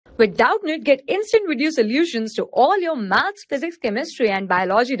With Doubtnut, get instant video solutions to all your maths, physics, chemistry, and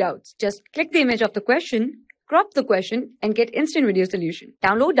biology doubts. Just click the image of the question, crop the question, and get instant video solution.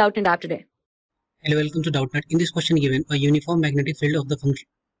 Download Doubtnut app today. Hello, welcome to Doubtnut. In this question given, a uniform magnetic field of the function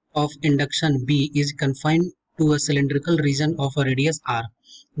of induction B is confined to a cylindrical region of a radius r.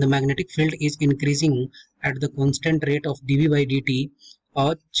 The magnetic field is increasing at the constant rate of dV by dt.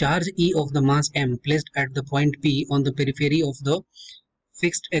 A charge E of the mass m placed at the point P on the periphery of the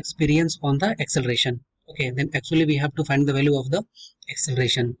fixed experience on the acceleration. Okay, then actually we have to find the value of the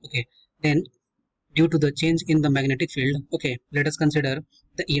acceleration. Okay, then due to the change in the magnetic field, okay, let us consider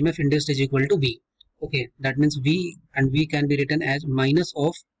the EMF induced is equal to V. Okay, that means V, and V can be written as minus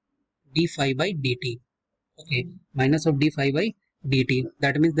of d phi by dt. Okay, minus of d phi by dt,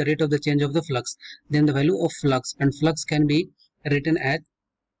 that means the rate of the change of the flux. Then the value of flux, and flux can be written as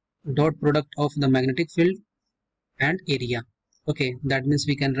dot product of the magnetic field and area. Okay, that means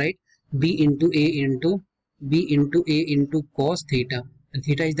we can write B into A into cos theta, and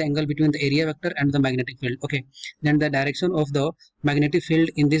theta is the angle between the area vector and the magnetic field. Okay, then the direction of the magnetic field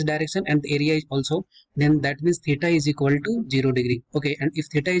in this direction and the area is also, then that means theta is equal to 0 degree. Okay, and if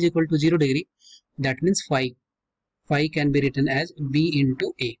theta is equal to 0 degree, that means phi can be written as B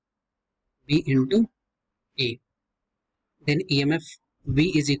into A. Then EMF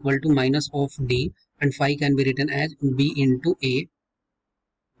V is equal to minus of D, and phi can be written as B into A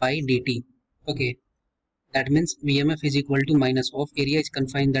by dt. Okay, that means EMF is equal to minus of area is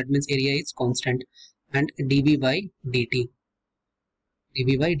confined, that means area is constant, and dB by dt.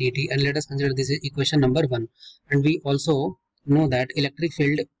 And let us consider this is equation number 1. And we also know that electric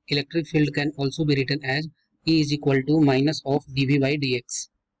field can also be written as E is equal to minus of dV by dx.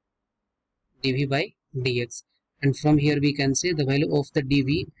 And from here we can say the value of the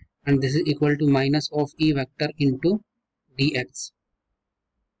dV, and this is equal to minus of E vector into dx.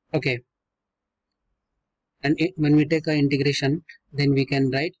 Okay, and when we take an integration, then we can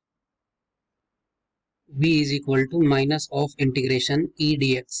write V is equal to minus of integration E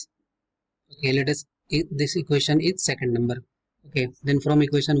dx. Okay, let us, this equation is second number. Okay, then from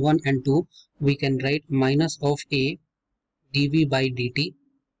equation 1 and 2 we can write minus of A dV by dt,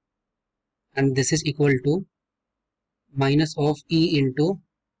 and this is equal to minus of E into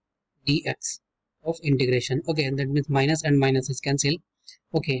dx of integration. Okay, and that means minus and minus is cancelled.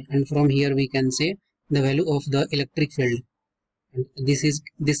 Okay, and from here we can say the value of the electric field, and this is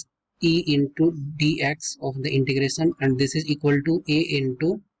this E into dx of the integration, and this is equal to A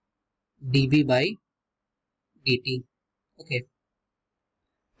into dB by dt. Okay,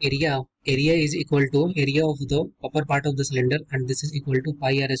 area is equal to area of the upper part of the cylinder, and this is equal to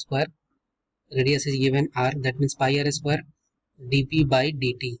pi r square. Radius is given r, that means pi r square dP by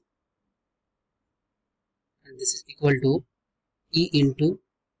dt, and this is equal to E into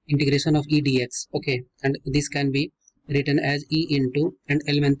integration of E dx. Okay, and this can be written as E into and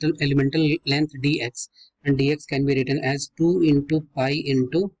elemental length dx, and dx can be written as 2 into pi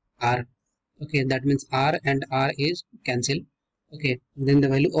into r. Okay, that means r and r is cancelled. Okay, then the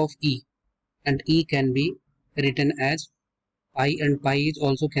value of E, and E can be written as pi, and pi is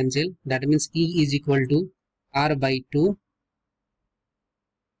also cancelled. That means E is equal to r by 2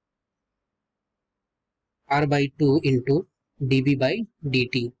 into dB by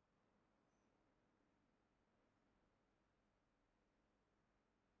dt.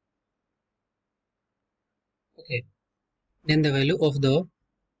 Okay, then the value of the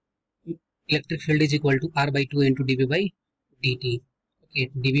electric field is equal to r by 2 into dB by dt. Okay,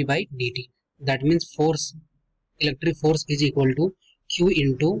 dB by dt, that means force, electric force is equal to Q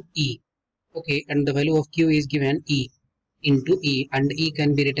into E. Okay, and the value of Q is given E into E, and E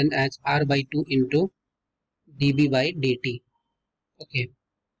can be written as r by 2 into dB by dt. Okay,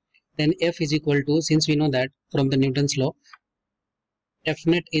 then F is equal to, since we know that from the Newton's law, F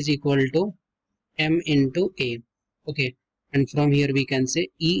net is equal to M into A. Okay, and from here we can say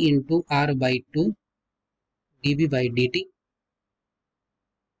E into r by 2 dB by dt,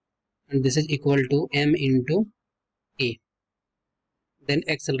 and this is equal to M into A. Then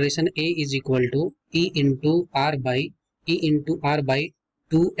acceleration A is equal to E into r by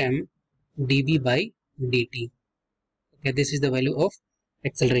 2m dB by dt. Okay, this is the value of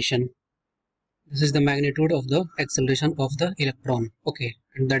acceleration. This is the magnitude of the acceleration of the electron. Okay,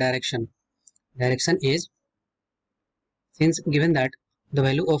 and the direction is, since given that the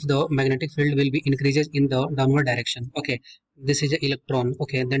value of the magnetic field will be increases in the downward direction. Okay, this is an electron.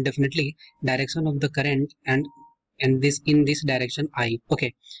 Okay, then definitely direction of the current and this in this direction I.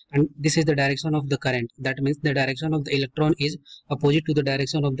 Okay, and this is the direction of the current, that means the direction of the electron is opposite to the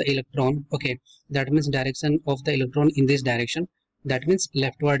direction of the electron. Okay, that means direction of the electron in this direction, That means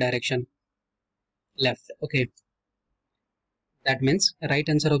leftward direction. Left. Okay. That means right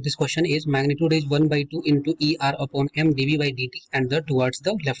answer of this question is magnitude is 1 by 2 into ER upon M dV by dt and the towards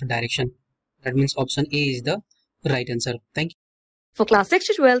the left direction. That means option A is the right answer. Thank you. For class 6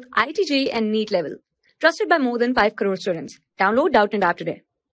 to 12, IIT JEE and NEET level. Trusted by more than 5 crore students. Download Doubtnut app today.